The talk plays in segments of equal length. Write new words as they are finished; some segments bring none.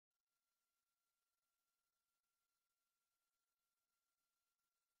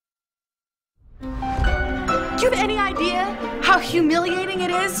have any idea how humiliating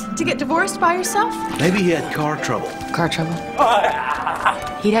it is to get divorced by yourself? Maybe he had car trouble. Car trouble?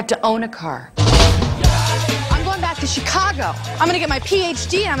 He'd have to own a car. I'm going back to Chicago. I'm gonna get my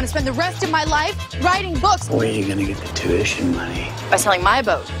PhD and I'm gonna spend the rest of my life writing books. Where are you gonna get the tuition money? By selling my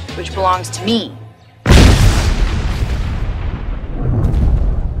boat, which belongs to me.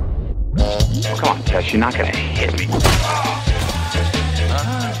 Oh, come on, Tess, you're not gonna hit me.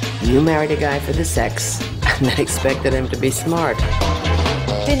 You married a guy for the sex and then expected him to be smart.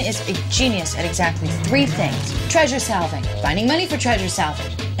 Finn is a genius at exactly 3 things. Treasure salving, finding money for treasure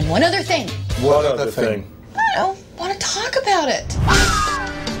salving, and one other thing. What other thing? I don't want to talk about it.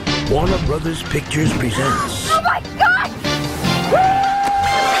 Warner Brothers Pictures presents. Oh my God!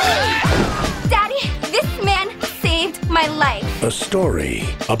 Daddy, this man saved my life. A story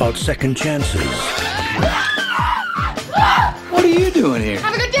about second chances. What are you doing here?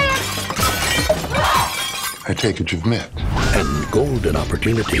 Have a good day! I take it you've met. And golden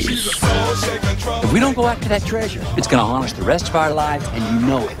opportunities. If we don't go after that treasure, it's gonna haunt us the rest of our lives, and you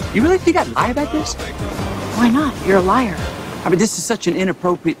know it. You really think I'd lie about this? Why not? You're a liar. I mean, this is such an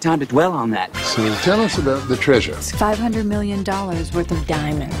inappropriate time to dwell on that. So tell us about the treasure. It's $500 million worth of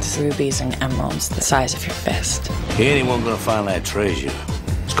diamonds, rubies, and emeralds the size of your fist. Anyone gonna find that treasure,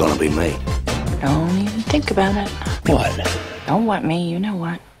 it's gonna be me. Don't even think about it. What? Don't want me, you know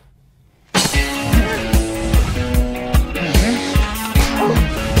what.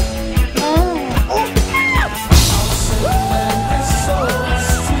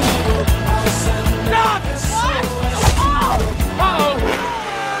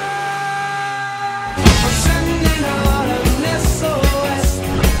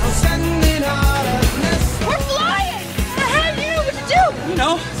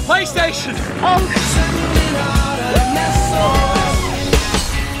 PlayStation!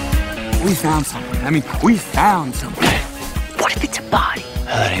 We found something. I mean, we found something. What if it's a body? I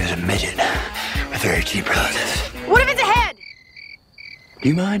thought he was a midget with very cheap relatives. What if it's a head? Do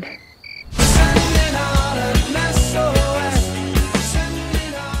you mind?